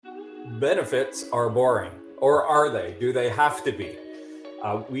benefits are boring, or are they? Do they have to be?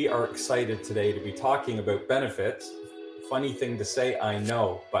 We are excited today to be talking about benefits. Funny thing to say, I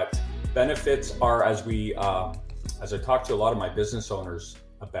know, but benefits are, as I talk to a lot of my business owners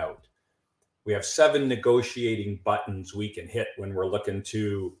about, we have 7 negotiating buttons we can hit when we're looking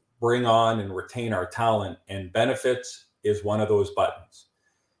to bring on and retain our talent, and benefits is one of those buttons.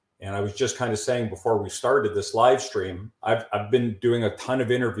 And I was just kind of saying before we started this live stream, I've been doing a ton of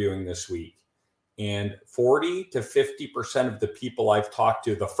interviewing this week, and 40 to 50% of the people I've talked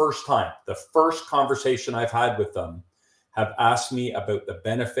to the first conversation I've had with them have asked me about the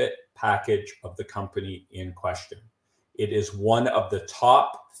benefit package of the company in question. It is one of the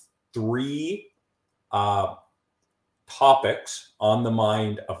top 3 topics on the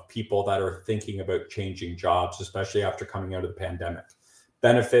mind of people that are thinking about changing jobs, especially after coming out of the pandemic.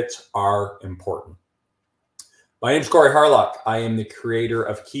 Benefits are important. My name is Corey Harlock. I am the creator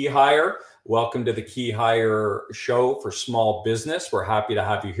of KeyHire. Welcome to the KeyHire show for small business. We're happy to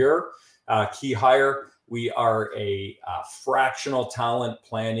have you here. KeyHire, we are a fractional talent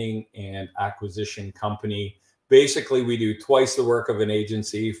planning and acquisition company. Basically, we do twice the work of an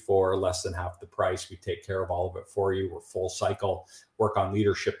agency for less than half the price. We take care of all of it for you. We're full cycle, work on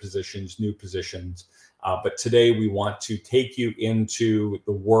leadership positions, new positions. But today we want to take you into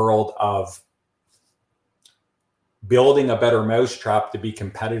the world of building a better mousetrap to be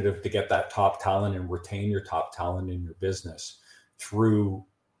competitive, to get that top talent and retain your top talent in your business through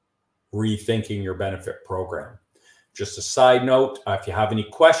rethinking your benefit program. Just a side note, if you have any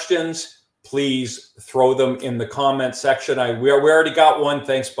questions, please throw them in the comment section. We already got one.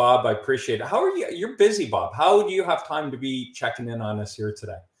 Thanks, Bob. I appreciate it. How are you? You're busy, Bob. How do you have time to be checking in on us here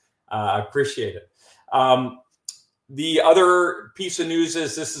today? I appreciate it. The other piece of news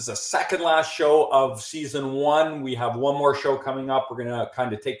is this is the second last show of season 1. We have one more show coming up. We're going to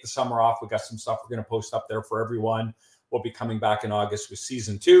kind of take the summer off. We got some stuff we're going to post up there for everyone. We'll be coming back in August with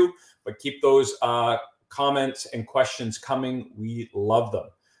season 2, but keep those comments and questions coming. We love them.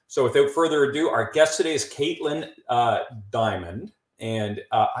 So without further ado, our guest today is Katelynn Diamond. And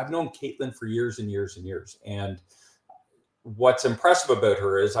I've known Katelynn for years and years and years. And what's impressive about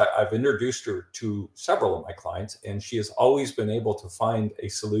her is I've introduced her to several of my clients, and she has always been able to find a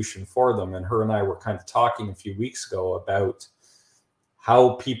solution for them. And her and I were kind of talking a few weeks ago about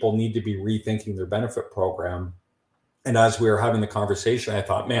how people need to be rethinking their benefit program. And as we were having the conversation, I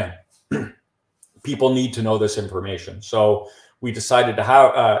thought, man, people need to know this information. So we decided to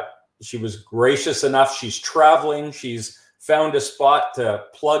have, she was gracious enough. She's traveling. She's found a spot to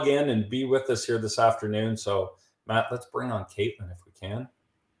plug in and be with us here this afternoon. So Matt, let's bring on Katelynn if we can.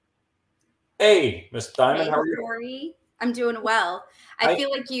 Hey, Miss Diamond, how are you? Corey. I'm doing well. I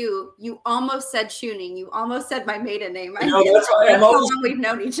feel like you almost said Shuning. You almost said my maiden name. I know, that's how long we've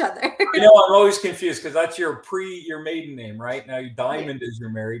known each other. I know, I'm always confused because that's your maiden name, right? Now Diamond is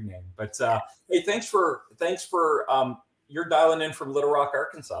your married name. But hey, thanks for you're dialing in from Little Rock,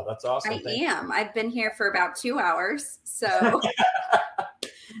 Arkansas. That's awesome. I am. I've been here for about 2 hours. So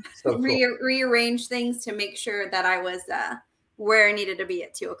cool. Rearrange things to make sure that I was where I needed to be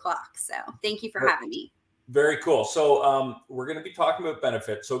at 2 o'clock. So thank you for having me. Very cool. So we're going to be talking about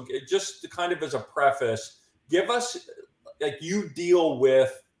benefits. So just kind of as a preface, give us, like, you deal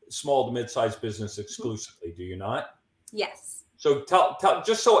with small to mid-sized business exclusively, do you not? Yes. So tell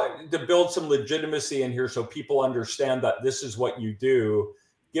just so to build some legitimacy in here so people understand that this is what you do.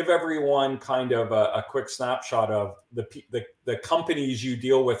 Give everyone kind of a quick snapshot of the companies you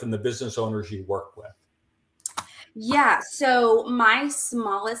deal with and the business owners you work with. Yeah. So my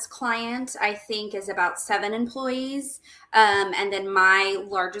smallest client, I think, is about 7 employees. And then my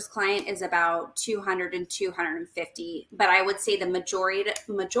largest client is about 200 and 250. But I would say the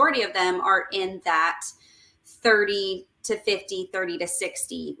majority of them are in that 30 to 50, 30 to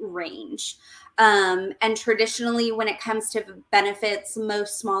 60 range. And traditionally, when it comes to benefits,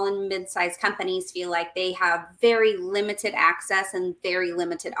 most small and mid-sized companies feel like they have very limited access and very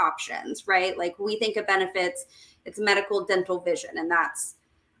limited options, right? Like, we think of benefits, it's medical, dental, vision, and that's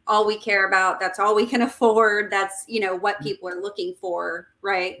all we care about. That's all we can afford. That's, what people are looking for,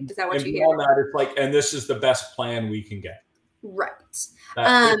 right? Is that what you hear? That, it's like, and this is the best plan we can get. Right.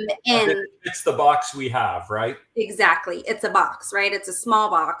 And it's the box we have, right? Exactly. It's a box, right? It's a small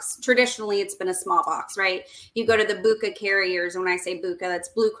box. Traditionally, it's been a small box, right? You go to the BUCA carriers. When I say BUCA, that's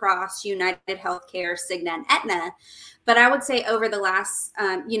Blue Cross, United Healthcare, Cigna, and Aetna. But I would say over the last,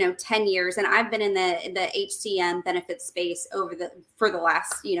 10 years, and I've been in the HCM benefit space for the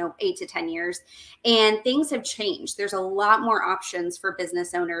last, 8 to 10 years, and things have changed. There's a lot more options for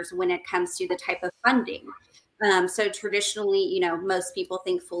business owners when it comes to the type of funding. So traditionally, most people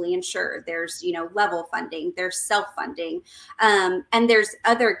think fully insured. There's, level funding, there's self-funding, and there's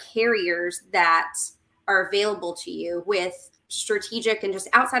other carriers that are available to you with strategic and just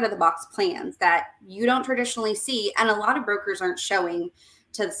outside of the box plans that you don't traditionally see. And a lot of brokers aren't showing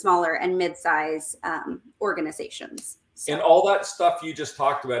to the smaller and mid-size organizations. So. And all that stuff you just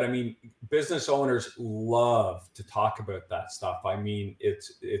talked about, I mean, business owners love to talk about that stuff. I mean,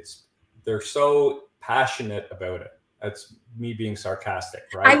 they're so passionate about it. That's me being sarcastic,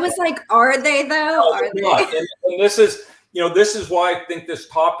 right? I was like, are they though? Are they? And this is why I think this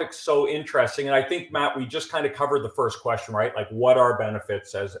topic's so interesting. And I think, Matt, we just kind of covered the first question, right? Like, what are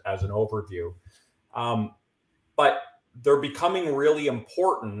benefits as an overview? But they're becoming really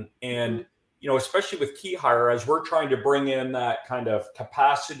important. And, especially with KeyHire, as we're trying to bring in that kind of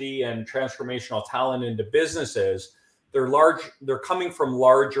capacity and transformational talent into businesses, they're coming from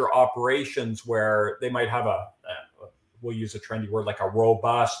larger operations where they might have we'll use a trendy word, like a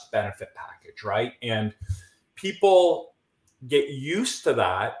robust benefit package, right? And people get used to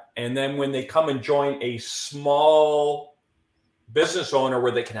that. And then when they come and join a small business owner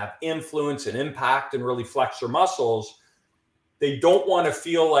where they can have influence and impact and really flex their muscles, they don't want to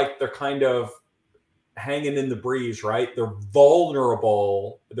feel like they're kind of hanging in the breeze, right? They're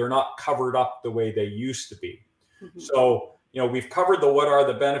vulnerable. They're not covered up the way they used to be. Mm-hmm. So, we've covered what are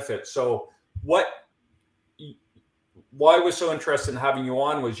the benefits. So why I was so interested in having you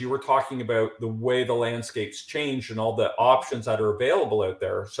on was you were talking about the way the landscape's changed and all the options that are available out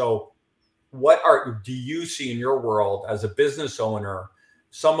there. So do you see in your world as a business owner,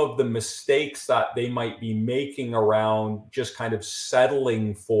 some of the mistakes that they might be making around just kind of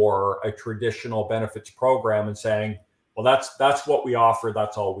settling for a traditional benefits program and saying, well, that's what we offer.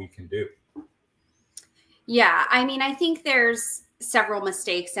 That's all we can do. Yeah. I mean, I think there's several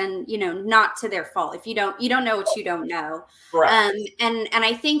mistakes and, not to their fault. If you don't know what you don't know. Correct. And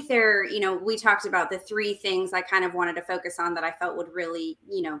I think we talked about the three things I kind of wanted to focus on that I felt would really,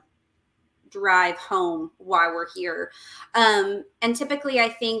 drive home why we're here. And typically I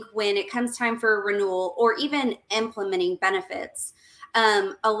think when it comes time for a renewal or even implementing benefits,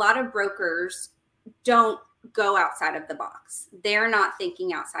 a lot of brokers don't go outside of the box. They're not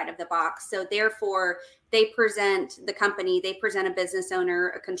thinking outside of the box. So therefore they present a business owner,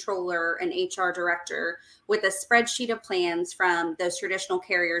 a controller, an HR director with a spreadsheet of plans from those traditional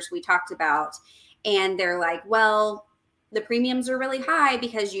carriers we talked about. And they're like, well, the premiums are really high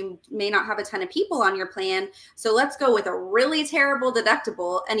because you may not have a ton of people on your plan. So let's go with a really terrible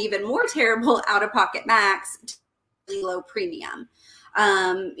deductible and even more terrible out-of-pocket max to really low premium.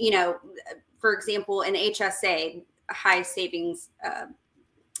 For example, an HSA, a high savings,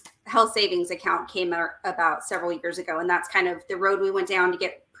 health savings account came about several years ago. And that's kind of the road we went down to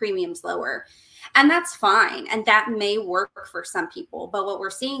get premiums lower. And that's fine. And that may work for some people. But what we're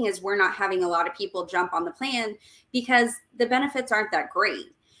seeing is we're not having a lot of people jump on the plan because the benefits aren't that great.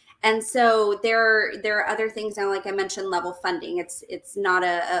 And so there are other things now, like I mentioned, level funding. It's not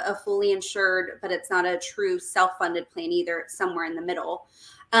a fully insured, but it's not a true self-funded plan either. It's somewhere in the middle.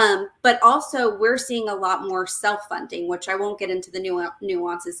 But also we're seeing a lot more self-funding, which I won't get into the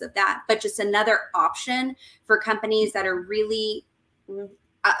nuances of that, but just another option for companies that are really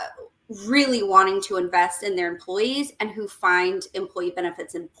wanting to invest in their employees and who find employee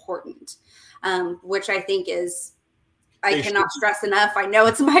benefits important, which I think is, I cannot stress enough. I know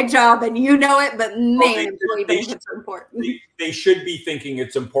it's my job and you know it, but employee benefits are important. They should be thinking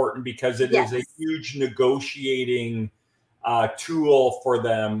it's important because it is a huge negotiating tool for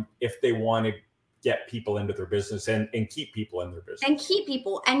them if they want to get people into their business and keep people in their business.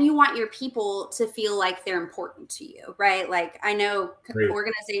 And you want your people to feel like they're important to you, right? Like I know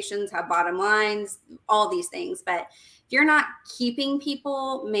organizations have bottom lines, all these things, but if you're not keeping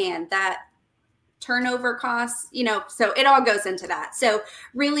people, man, that turnover costs, so it all goes into that. So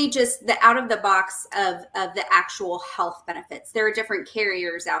really just the out of the box of the actual health benefits. There are different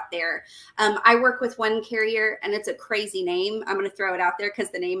carriers out there. I work with one carrier and it's a crazy name. I'm going to throw it out there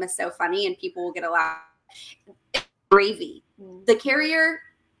because the name is so funny and people will get a laugh. Gravy. The carrier,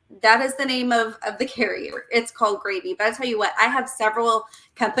 that is the name of the carrier. It's called Gravy. But I tell you what, I have several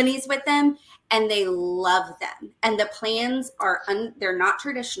companies with them and they love them. And the plans are, they're not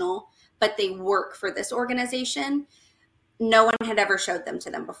traditional, but they work for this organization. No one had ever showed them to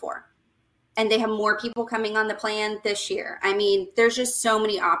them before. And they have more people coming on the plan this year. I mean, there's just so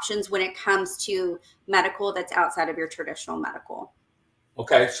many options when it comes to medical that's outside of your traditional medical.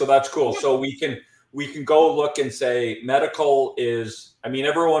 Okay, so that's cool. So we can go look and say medical is, I mean,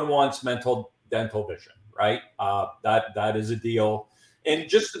 everyone wants dental vision, right? That is a deal. And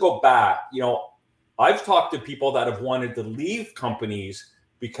just to go back, I've talked to people that have wanted to leave companies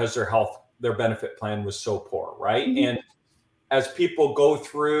because their benefit plan was so poor, right? Mhm. And as people go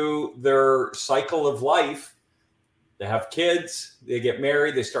through their cycle of life, they have kids, they get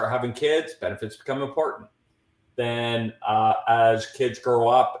married, they start having kids, benefits become important. Then as kids grow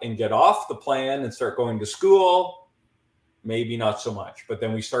up and get off the plan and start going to school, maybe not so much. But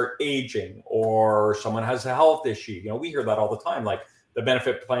then we start aging, or someone has a health issue. You know, we hear that all the time. Like, the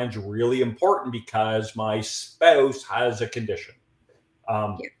benefit plan's really important because my spouse has a condition.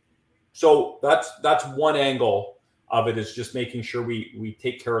 So that's one angle of it, is just making sure we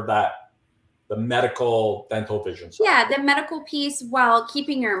take care of that, the medical, dental, vision side. Yeah, the medical piece, while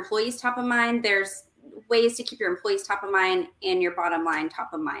keeping your employees top of mind, there's ways to keep your employees top of mind and your bottom line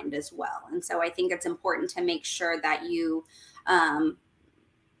top of mind as well. And so I think it's important to make sure that you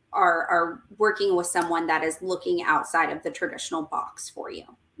are working with someone that is looking outside of the traditional box for you.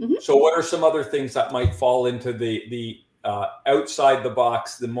 Mm-hmm. So what are some other things that might fall into the outside the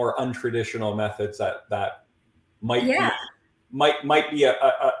box, the more untraditional methods that might be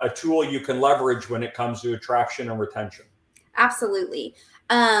a tool you can leverage when it comes to attraction and retention? Absolutely.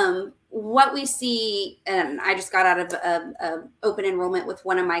 What we see, and I just got out of a open enrollment with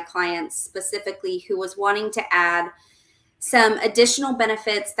one of my clients specifically, who was wanting to add some additional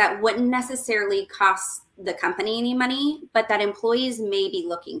benefits that wouldn't necessarily cost the company any money, but that employees may be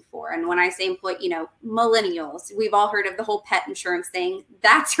looking for. And when I say millennials, we've all heard of the whole pet insurance thing.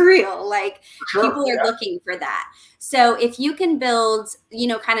 That's real. Like, people are looking for that. So if you can build,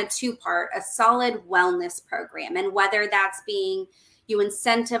 kind of two-part, a solid wellness program, and whether that's being, you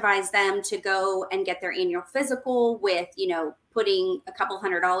incentivize them to go and get their annual physical with, putting a couple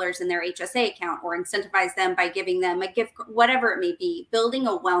 $100 in their HSA account, or incentivize them by giving them a gift, whatever it may be, building a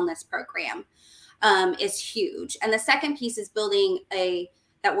wellness program is huge. And the second piece is building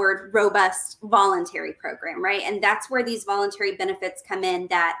that word robust voluntary program, right? And that's where these voluntary benefits come in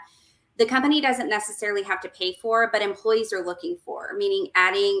that the company doesn't necessarily have to pay for, but employees are looking for, meaning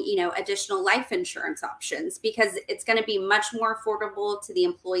adding, additional life insurance options, because it's going to be much more affordable to the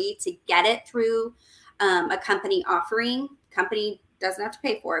employee to get it through a company offering. Company doesn't have to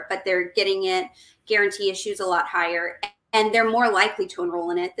pay for it, but they're getting it. Guarantee issues a lot higher, and they're more likely to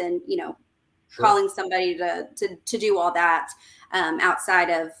enroll in it than, Sure. calling somebody to do all that outside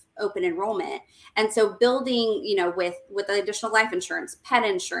of open enrollment. And so building, with additional life insurance, pet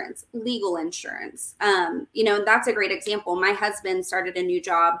insurance, legal insurance, that's a great example. My husband started a new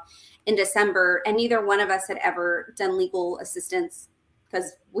job in December, and neither one of us had ever done legal assistance,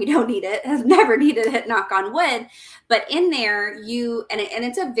 because we don't need it, have never needed it, knock on wood. But in there, and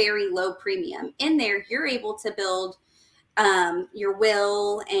it's a very low premium. In there, you're able to build your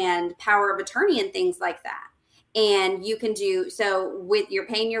will and power of attorney and things like that. And you can do so you're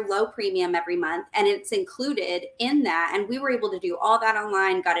paying your low premium every month, and it's included in that. And we were able to do all that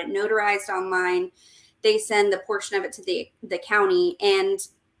online, got it notarized online. They send the portion of it to the county. And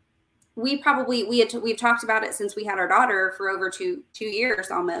we've talked about it since we had our daughter for over two years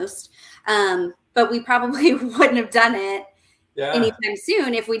almost. But we probably wouldn't have done it anytime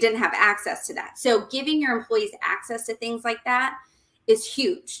soon if we didn't have access to that. So giving your employees access to things like that is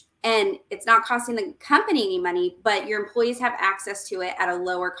huge. And it's not costing the company any money, but your employees have access to it at a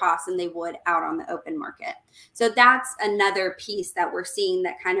lower cost than they would out on the open market. So that's another piece that we're seeing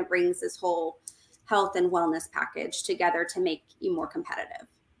that kind of brings this whole health and wellness package together to make you more competitive.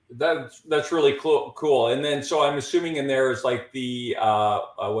 That's really cool. And then, so I'm assuming in there is like the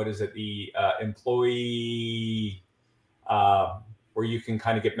employee where you can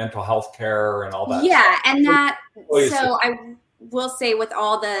kind of get mental health care and all that. Yeah, stuff. and that. So I will say, with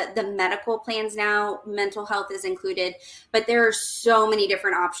all the medical plans now, mental health is included, but there are so many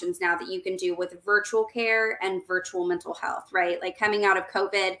different options now that you can do with virtual care and virtual mental health, right? Like, coming out of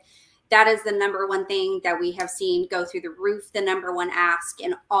COVID, that is the number one thing that we have seen go through the roof. The number one ask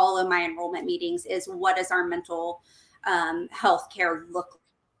in all of my enrollment meetings is, what does our mental health care look like?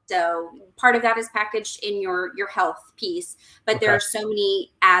 So part of that is packaged in your health piece, but there are so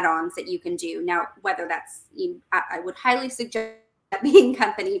many add-ons that you can do. Now, whether that's, I would highly suggest that being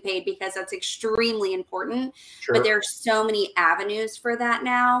company paid, because that's extremely important. Sure. But there are so many avenues for that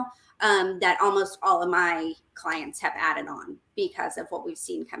now that almost all of my clients have added on because of what we've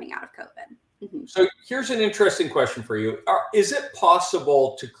seen coming out of COVID. Mm-hmm. So here's an interesting question for you. Is it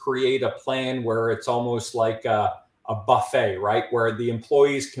possible to create a plan where it's almost like a buffet, right? Where the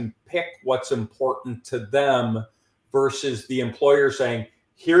employees can pick what's important to them versus the employer saying,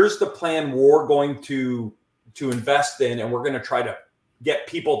 here's the plan we're going to invest in, and we're going to try to get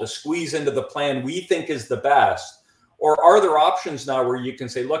people to squeeze into the plan we think is the best? Or are there options now where you can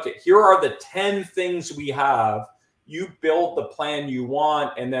say, look, here are the 10 things we have. You build the plan you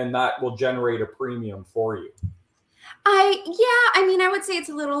want, and then that will generate a premium for you? I would say it's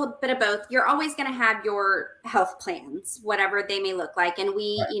a little bit of both. You're always going to have your health plans, whatever they may look like. And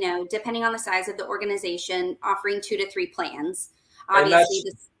we, Right. Depending on the size of the organization, offering 2 to 3 plans. And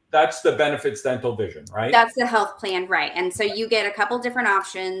Obviously, that's the benefits dental vision, right? that's the health plan, right? And so you get a couple different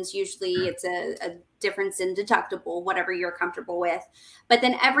options. Usually it's a difference in deductible, whatever you're comfortable with. But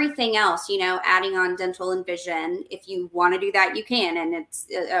then everything else, adding on dental and vision, if you want to do that, you can. And it's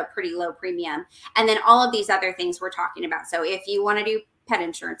a pretty low premium. And then all of these other things we're talking about. So if you want to do pet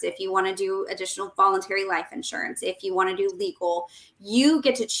insurance, if you want to do additional voluntary life insurance, if you want to do legal, you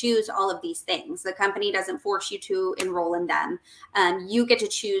get to choose all of these things. The company doesn't force you to enroll in them. You get to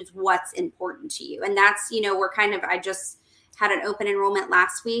choose what's important to you. And that's, I just had an open enrollment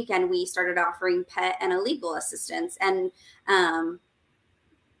last week, and we started offering pet and a legal assistance. And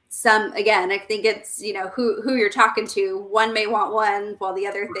again, I think it's, who you're talking to. One may want one while the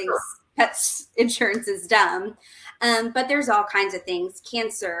other thinks pets insurance is dumb. But there's all kinds of things: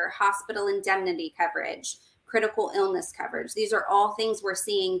 cancer, hospital indemnity coverage, critical illness coverage. These are all things we're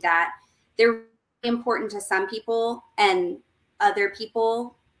seeing that they're important to some people, and other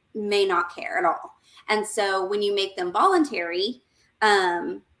people may not care at all. And so when you make them voluntary,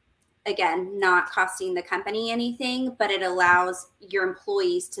 again, not costing the company anything, but it allows your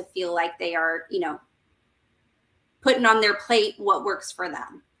employees to feel like they are, putting on their plate what works for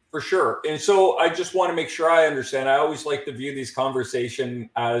them. For sure. And so I just want to make sure I understand. I always like to view these conversation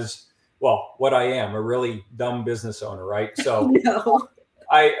as, well, what I am, a really dumb business owner, right? So No.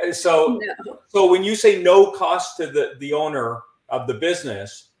 So when you say no cost to the owner of the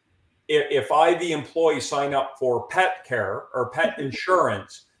business, if I, the employee, sign up for pet care or pet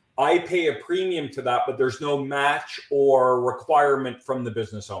insurance, I pay a premium to that, but there's no match or requirement from the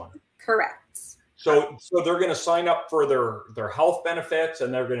business owner. Correct. So they're going to sign up for their health benefits,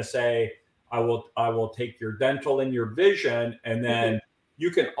 and they're going to say, I will take your dental and your vision, and then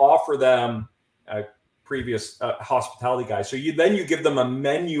you can offer them previous hospitality guys. So you give them a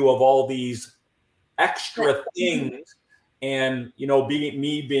menu of all these extra things. And,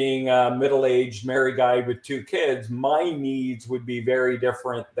 being a middle-aged married guy with 2 kids, my needs would be very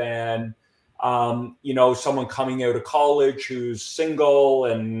different than, someone coming out of college who's single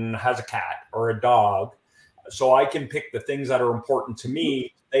and has a cat or a dog. So I can pick the things that are important to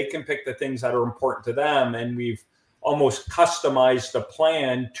me. They can pick the things that are important to them. And we've almost customized the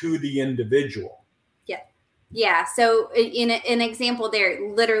plan to the individual. Yeah. Yeah. So in an example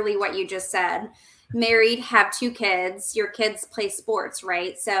there, literally what you just said. Married, have 2 kids, your kids play sports,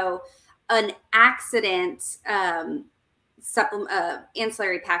 right? So an accident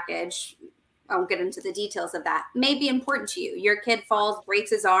ancillary package, I won't get into the details of that, may be important to you. Your kid falls, breaks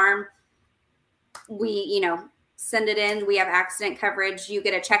his arm. We, send it in. We have accident coverage. You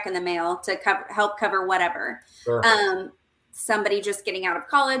get a check in the mail to help cover whatever. Sure. Somebody just getting out of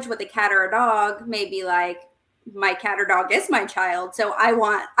college with a cat or a dog may be like, my cat or dog is my child, so I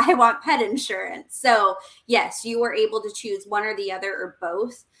want pet insurance. So yes, you are able to choose one or the other or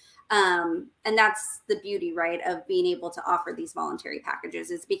both. And that's the beauty, right, of being able to offer these voluntary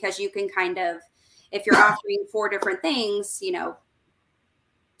packages, is because you can kind of, if you're offering 4 different things,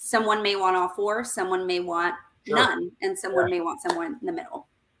 someone may want all 4, someone may want none, and someone may want someone in the middle.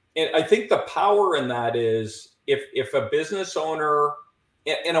 And I think the power in that is if a business owner,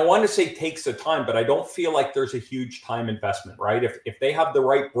 and I want to say takes the time, but I don't feel like there's a huge time investment, right? If they have the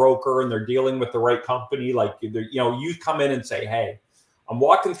right broker and they're dealing with the right company, like, you come in and say, hey, I'm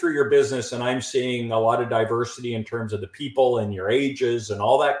walking through your business and I'm seeing a lot of diversity in terms of the people and your ages and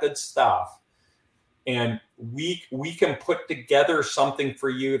all that good stuff. And we can put together something for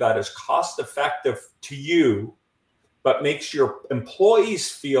you that is cost effective to you, but makes your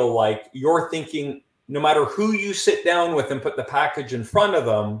employees feel like you're thinking, no matter who you sit down with and put the package in front of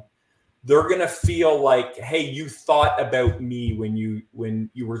them, they're going to feel like, hey, you thought about me when you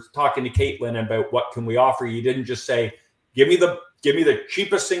were talking to Katelynn about what can we offer. You didn't just say, give me the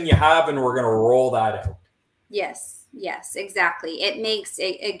cheapest thing you have, and we're going to roll that out. Yes, exactly.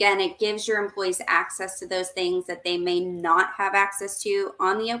 It gives your employees access to those things that they may not have access to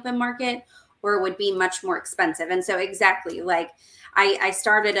on the open market, or would be much more expensive. And so exactly, like, I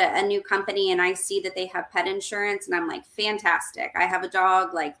started a new company and I see that they have pet insurance and I'm like, fantastic. I have a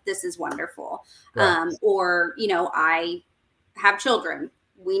dog. Like, this is wonderful. Right. Or, I have children.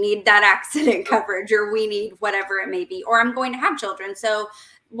 We need that accident coverage, or we need whatever it may be, or I'm going to have children. So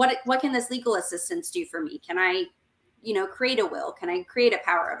what can this legal assistance do for me? Can I, create a will? Can I create a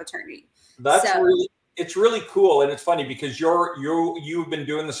power of attorney? That's it's really cool. And it's funny because you've been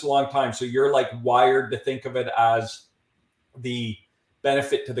doing this a long time. So you're like wired to think of it as the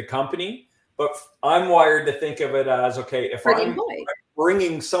benefit to the company. But I'm wired to think of it as, okay, if I'm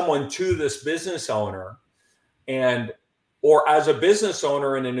bringing someone to this business owner or as a business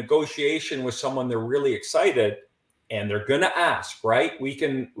owner in a negotiation with someone, they're really excited and they're going to ask, right? We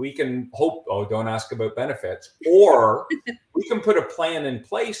can hope, oh, don't ask about benefits, or we can put a plan in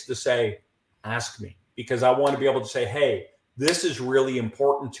place to say, ask me, because I want to be able to say, hey, this is really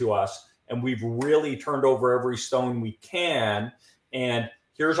important to us. And we've really turned over every stone we can. And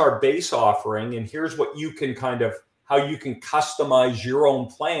here's our base offering. And here's what you can how you can customize your own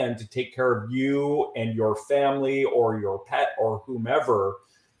plan to take care of you and your family or your pet or whomever.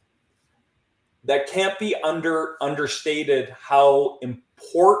 That can't be understated how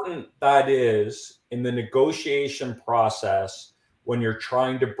important that is in the negotiation process when you're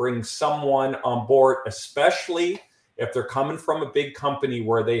trying to bring someone on board, especially if they're coming from a big company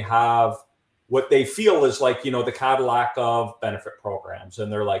where they have what they feel is like, the Cadillac of benefit programs.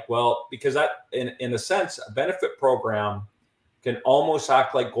 And they're like, well, because that, in a sense, a benefit program can almost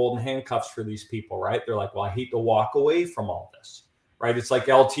act like golden handcuffs for these people, right? They're like, well, I hate to walk away from all this, right? It's like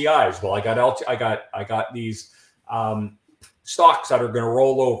LTIs. Well, I got these stocks that are going to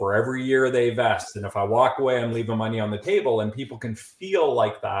roll over every year they vest. And if I walk away, I'm leaving money on the table. And people can feel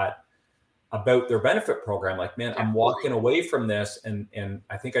like that about their benefit program. Like, man, I'm walking away from this. And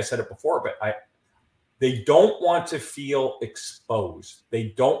I think I said it before, but they don't want to feel exposed.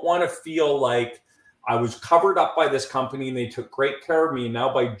 They don't want to feel like I was covered up by this company and they took great care of me.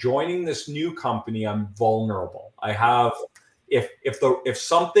 Now by joining this new company, I'm vulnerable. I have, if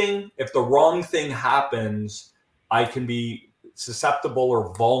the wrong thing happens, I can be susceptible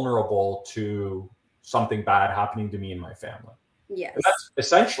or vulnerable to something bad happening to me and my family. Yes. And that's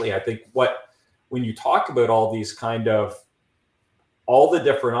essentially, I think, when you talk about all these all the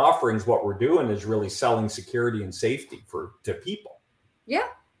different offerings, what we're doing is really selling security and safety to people. Yeah.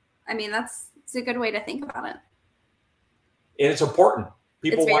 I mean, it's a good way to think about it. And it's important.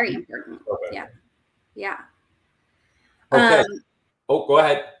 It's very important. Yeah. Yeah. Okay. Go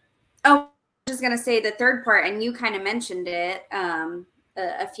ahead. Oh, I was just going to say the third part, and you kind of mentioned it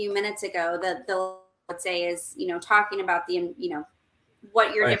a few minutes ago, that would say is, talking about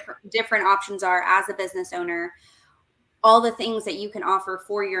what your different options are as a business owner, all the things that you can offer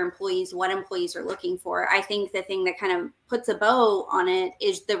for your employees, what employees are looking for. I think the thing that kind of puts a bow on it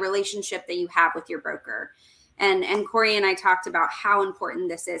is the relationship that you have with your broker. And Corey and I talked about how important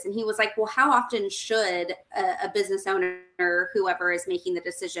this is. And he was like, well, how often should a business owner, whoever is making the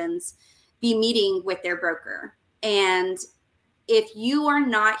decisions, be meeting with their broker? And if you are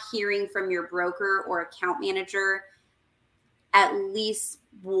not hearing from your broker or account manager at least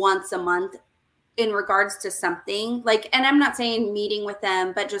once a month in regards to something, and I'm not saying meeting with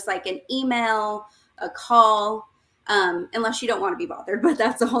them, but just like an email, a call, unless you don't want to be bothered, but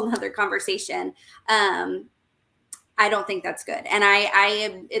that's a whole nother conversation. I don't think that's good. And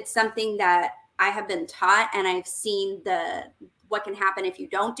it's something that I have been taught, and I've seen what can happen if you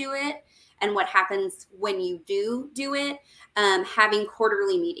don't do it and what happens when you do it. Having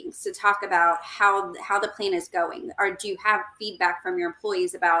quarterly meetings to talk about how the plan is going, or do you have feedback from your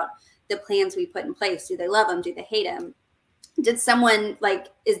employees about the plans we put in place? Do they love them? Do they hate them? Did someone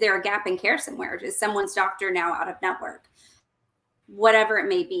is there a gap in care somewhere? Is someone's doctor now out of network? Whatever it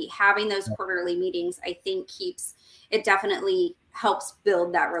may be, having those quarterly meetings, I think it definitely helps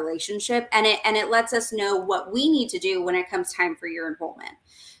build that relationship, and it lets us know what we need to do when it comes time for your enrollment.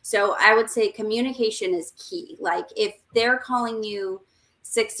 So I would say communication is key. Like if they're calling you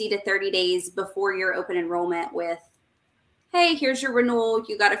 60 to 30 days before your open enrollment with, hey, here's your renewal,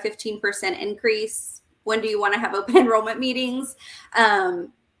 you got a 15% increase, when do you want to have open enrollment meetings?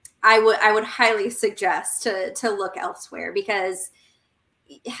 I would highly suggest to look elsewhere, because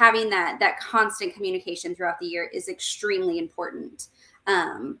having that constant communication throughout the year is extremely important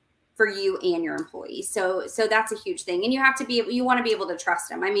for you and your employees. So that's a huge thing. And you want to be able to trust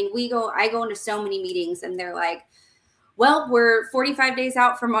them. I mean, I go into so many meetings and they're like, well, we're 45 days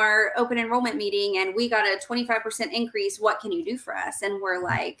out from our open enrollment meeting and we got a 25% increase. What can you do for us? And we're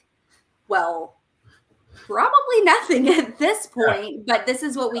like, well, probably nothing at this point, but this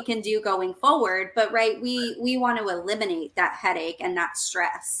is what we can do going forward. But we want to eliminate that headache and that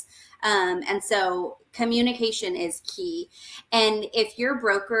stress. And so communication is key. And if your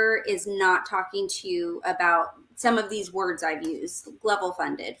broker is not talking to you about some of these words I've used, level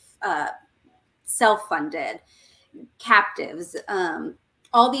funded, self-funded, captives,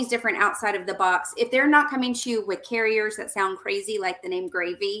 all these different outside of the box, if they're not coming to you with carriers that sound crazy, like the name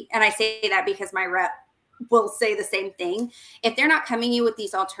Gravy, and I say that because my rep will say the same thing. If they're not coming you with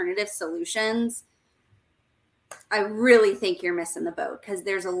these alternative solutions, I really think you're missing the boat, because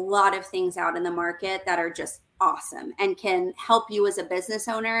there's a lot of things out in the market that are just awesome and can help you as a business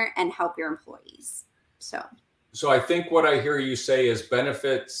owner and help your employees. So I think what I hear you say is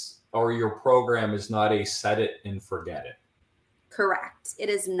benefits or your program is not a set it and forget it. Correct. It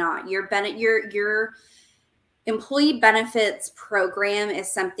is not. Your employee benefits program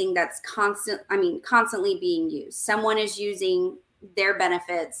is something that's constantly being used. Someone is using their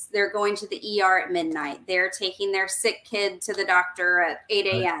benefits. They're going to the ER at midnight. They're taking their sick kid to the doctor at 8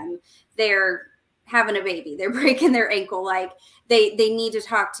 a.m. They're having a baby. They're breaking their ankle. Like they need to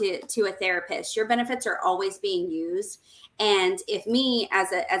talk to a therapist. Your benefits are always being used. And if me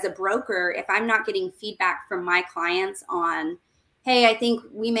as a broker, if I'm not getting feedback from my clients on, hey, I think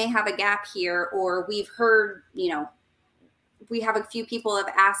we may have a gap here, or we've heard, we have a few people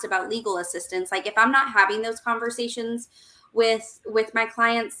have asked about legal assistance. Like if I'm not having those conversations with my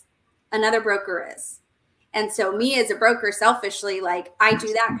clients, another broker is. And so me as a broker, selfishly, like I do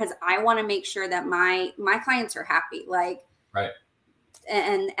that because I want to make sure that my clients are happy. Like, right.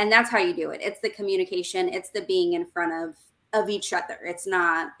 And that's how you do it. It's the communication. It's the being in front of each other. It's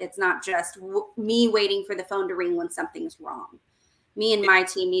not just me waiting for the phone to ring when something's wrong. Me and my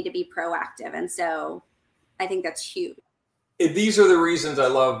team need to be proactive. And so I think that's huge. These are the reasons I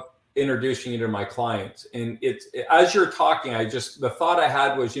love introducing you to my clients. And it's, as you're talking, the thought I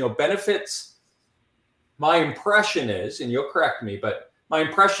had was, benefits, my impression is, and you'll correct me, but my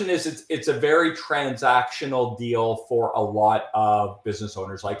impression is it's a very transactional deal for a lot of business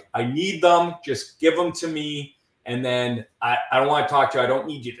owners. Like, I need them, just give them to me. And then I don't want to talk to you. I don't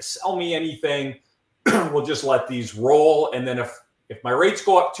need you to sell me anything. We'll just let these roll. And then if my rates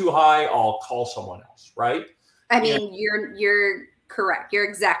go up too high, I'll call someone else, right? I mean, you're correct. You're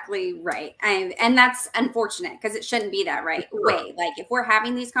exactly right. And that's unfortunate, because it shouldn't be that way. Like if we're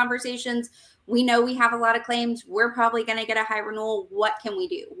having these conversations, we know we have a lot of claims. We're probably going to get a high renewal. What can we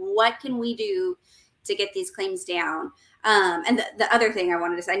do? What can we do to get these claims down? And the other thing I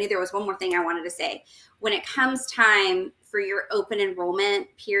wanted to say, I knew there was one more thing I wanted to say. When it comes time for your open enrollment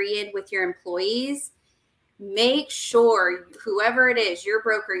period with your employees, make sure whoever it is, your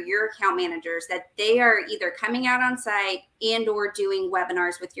broker, your account managers, that they are either coming out on site and or doing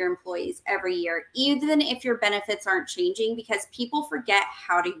webinars with your employees every year, even if your benefits aren't changing, because people forget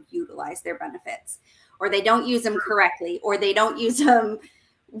how to utilize their benefits, or they don't use them correctly, or they don't use them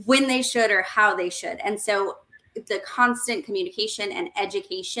when they should or how they should. And so the constant communication and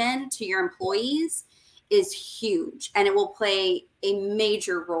education to your employees is huge, and it will play a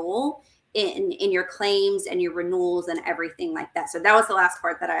major role in your claims and your renewals and everything like that. So that was the last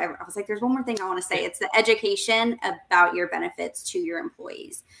part that I was like, there's one more thing I want to say. It's the education about your benefits to your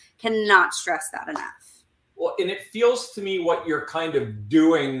employees. Cannot stress that enough. Well, and it feels to me what you're kind of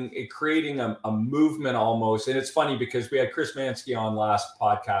doing, creating a movement almost. And it's funny because we had Chris Mansky on last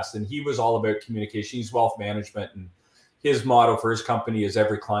podcast, and he was all about communication. He's wealth management, and his motto for his company is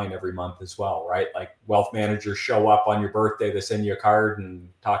every client, every month as well, right? Like wealth managers show up on your birthday, they send you a card and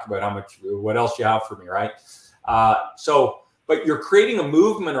talk about what else you have for me, right? But you're creating a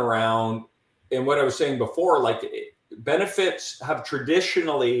movement around, and what I was saying before, like benefits have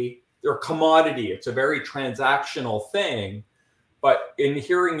traditionally, they're commodity. It's a very transactional thing. But in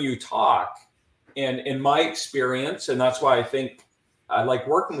hearing you talk, and in my experience, and that's why I think I like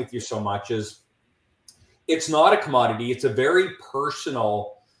working with you so much, is it's not a commodity. It's a very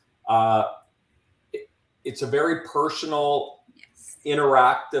personal,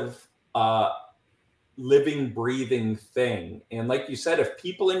 interactive, living, breathing thing. And like you said, if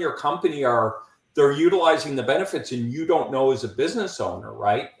people in your company they're utilizing the benefits and you don't know as a business owner,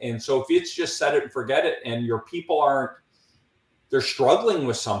 right? And so if it's just set it and forget it, and your people they're struggling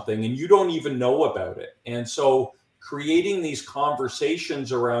with something and you don't even know about it. And so creating these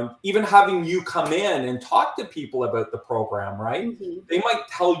conversations around, even having you come in and talk to people about the program, right? Mm-hmm. They might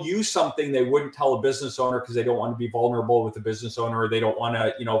tell you something they wouldn't tell a business owner because they don't want to be vulnerable with a business owner, or they don't want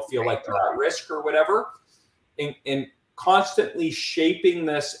to, feel like they're at risk or whatever. And constantly shaping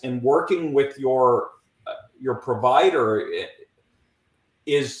this and working with your provider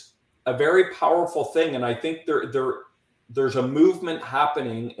is a very powerful thing. And I think there's a movement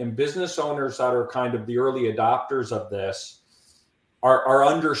happening, and business owners that are kind of the early adopters of this are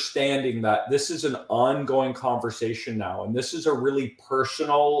understanding that this is an ongoing conversation now. And this is a really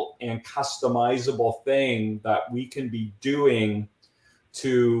personal and customizable thing that we can be doing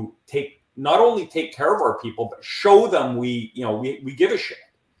to not only take care of our people, but show them we give a shit.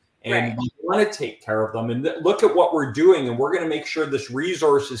 And we want to take care of them. And look at what we're doing. And we're going to make sure this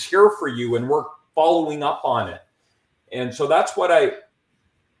resource is here for you. And we're following up on it. And so that's what I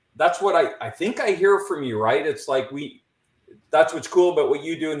think I hear from you, right? It's like that's what's cool about what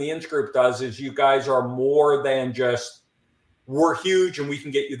you do and the Inns Group does is you guys are more than just, we're huge and we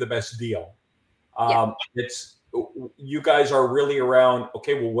can get you the best deal. It's, you guys are really around,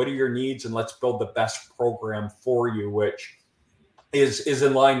 okay, well, what are your needs? And let's build the best program for you, which is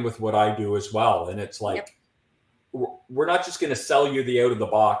in line with what I do as well. And it's like, we're not just going to sell you the out of the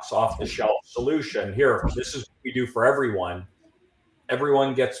box, off the shelf solution. Here, this is what we do for everyone.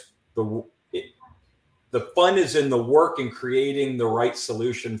 Everyone gets the fun is in the work and creating the right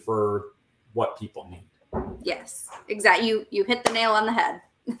solution for what people need. Yes, exactly. You hit the nail on the head.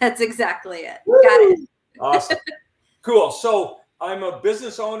 That's exactly it. Woo! Got it. Awesome. Cool. So I'm a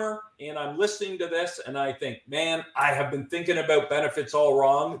business owner and I'm listening to this and I think, man, I have been thinking about benefits all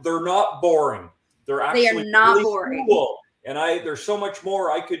wrong. They're not boring. They're actually not really boring. Cool. And there's so much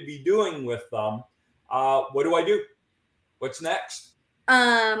more I could be doing with them. What do I do? What's next?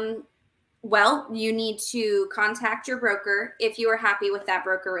 Well, you need to contact your broker if you are happy with that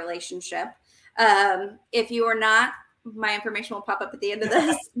broker relationship. If you are not, my information will pop up at the end of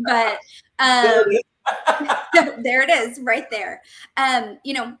this, but there it is right there.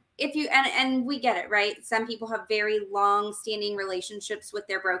 If you, and we get it, right? Some people have very long standing relationships with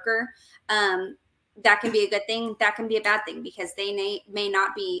their broker. That can be a good thing. That can be a bad thing because they may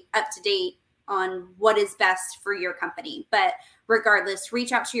not be up to date on what is best for your company. But regardless,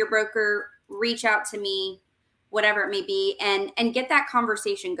 reach out to your broker, reach out to me, whatever it may be, and get that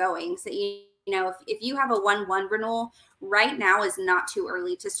conversation going. So, if you have a 1/1 renewal, right now is not too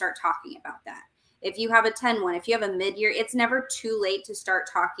early to start talking about that. If you have a 10/1, if you have a mid-year, it's never too late to start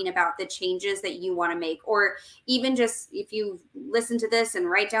talking about the changes that you want to make. Or even just if you listen to this and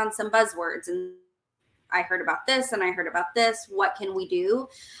write down some buzzwords and I heard about this and I heard about this, what can we do?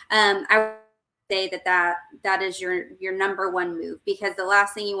 I say that is your number one move, because the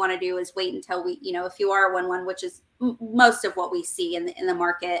last thing you want to do is wait until if you are a 1/1, which is most of what we see in the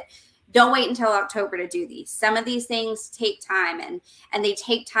market, don't wait until October to do these. Some of these things take time and they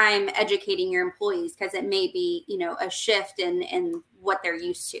take time educating your employees because it may be, a shift in what they're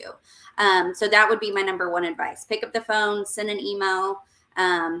used to. So that would be my number one advice. Pick up the phone, send an email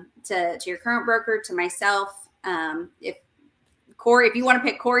to your current broker, to myself. If you want to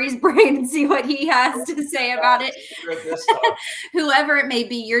pick Corey's brain and see what he has to say about it, whoever it may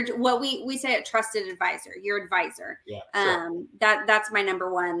be, what we say a trusted advisor, your advisor. Yeah, sure. That's my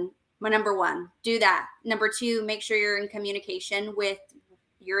number one. My number one, do that. Number two, make sure you're in communication with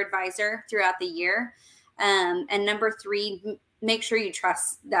your advisor throughout the year. And number three, make sure you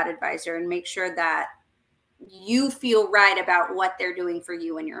trust that advisor and make sure that you feel right about what they're doing for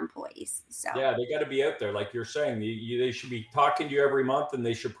you and your employees. So yeah, they got to be out there. Like you're saying, they should be talking to you every month, and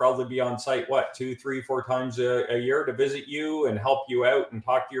they should probably be on site, 2, 3, 4 times a year to visit you and help you out and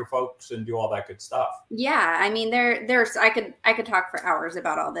talk to your folks and do all that good stuff. Yeah. I mean, there's, I could talk for hours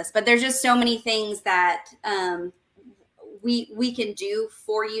about all this, but there's just so many things that, we can do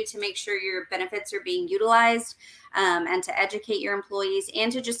for you to make sure your benefits are being utilized, and to educate your employees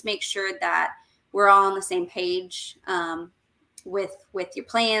and to just make sure that we're all on the same page, with your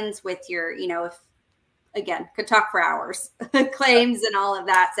plans, with your, could talk for hours, claims and all of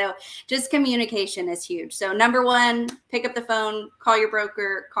that. So just communication is huge. So number one, pick up the phone, call your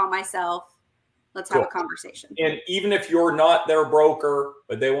broker, call myself. Let's have a conversation. And even if you're not their broker,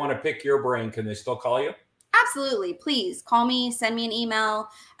 but they want to pick your brain, can they still call you? Absolutely. Please call me, send me an email,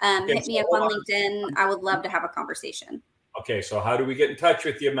 hit me up on LinkedIn. I would love to have a conversation. Okay, so how do we get in touch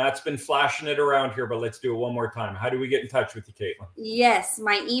with you? Matt's been flashing it around here, but let's do it one more time. How do we get in touch with you, Katelynn? Yes,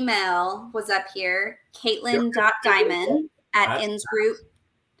 my email was up here, Katelynn.diamond@insgroup.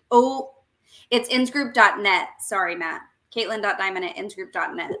 Oh, it's insgroup.net. Sorry, Matt.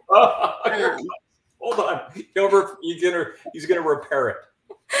 Katelynn.diamond@insgroup.net. Hold on. He's gonna repair it.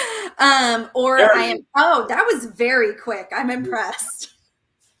 That was very quick. I'm impressed.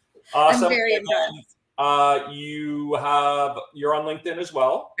 Awesome. I'm very impressed. You're on LinkedIn as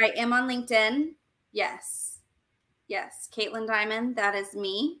well. I am on LinkedIn. Yes. Katelynn Diamond. That is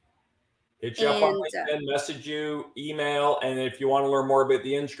me. Hit you up on LinkedIn, message you, email. And if you want to learn more about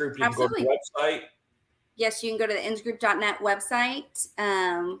the Inns Group, you can go to the website. Yes, you can go to the insgroup.net website.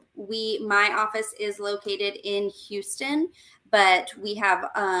 My office is located in Houston, but we have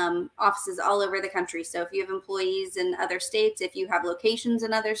offices all over the country. So if you have employees in other states, if you have locations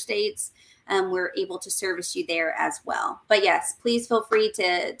in other states, we're able to service you there as well. But yes, please feel free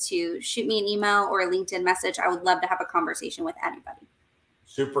to shoot me an email or a LinkedIn message. I would love to have a conversation with anybody.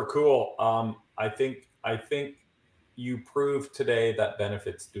 Super cool. I think you proved today that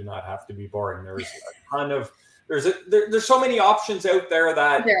benefits do not have to be boring. There's a ton of there's so many options out there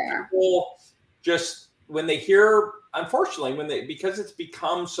that people just, when they hear, unfortunately, because it's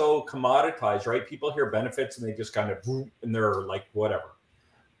become so commoditized, right? People hear benefits and they just kind of, and they're like, whatever.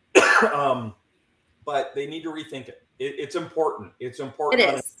 But they need to rethink it. It's important. It's important on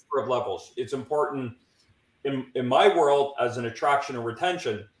a number of levels. It's important in my world as an attraction and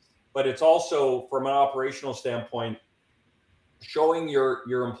retention, but it's also from an operational standpoint, showing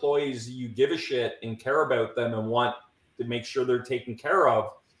your employees you give a shit and care about them and want to make sure they're taken care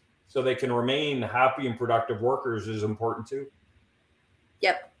of so they can remain happy and productive workers is important too.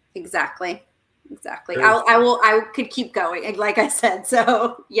 Yep, exactly. I could keep going, like I said.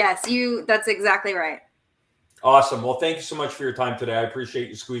 So yes, that's exactly right. Awesome. Well, thank you so much for your time today. I appreciate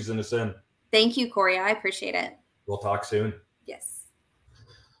you squeezing us in. Thank you, Corey. I appreciate it. We'll talk soon. Yes.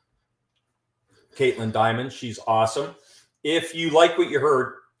 Katelynn Diamond, she's awesome. If you like what you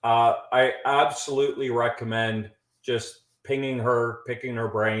heard, I absolutely recommend just picking her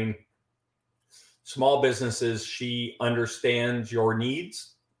brain. Small businesses, she understands your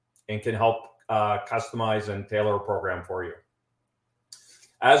needs and can help customize and tailor a program for you.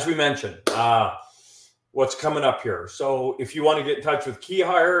 As we mentioned, what's coming up here. So if you want to get in touch with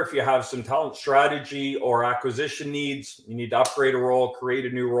KeyHire, if you have some talent strategy or acquisition needs, you need to upgrade a role, create a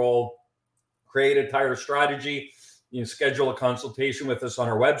new role, create a entire strategy, you can schedule a consultation with us on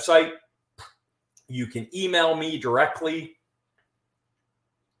our website. You can email me directly,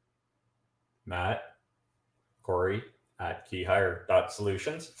 Matt, Corey at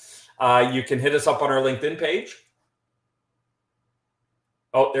KeyHire.solutions. You can hit us up on our LinkedIn page.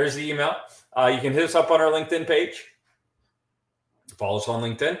 Oh, there's the email. You can hit us up on our LinkedIn page. Follow us on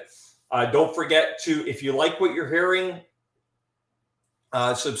LinkedIn. Don't forget to, if you like what you're hearing,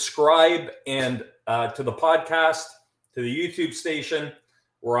 subscribe and to the podcast, to the YouTube station.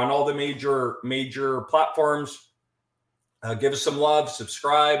 We're on all the major platforms. Give us some love,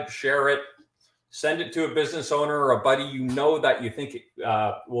 subscribe, share it, send it to a business owner or a buddy you know that you think it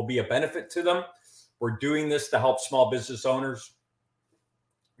will be a benefit to them. We're doing this to help small business owners.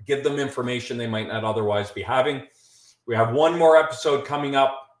 Give them information they might not otherwise be having. We have one more episode coming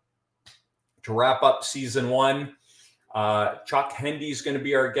up to wrap up season 1. Chuck Hendy is going to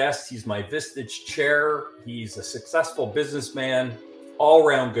be our guest. He's my Vistage chair. He's a successful businessman,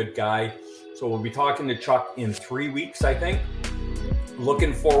 all-around good guy. So we'll be talking to Chuck in 3 weeks, I think.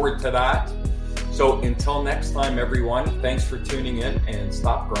 Looking forward to that. So until next time, everyone, thanks for tuning in, and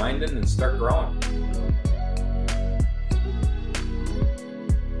stop grinding and start growing.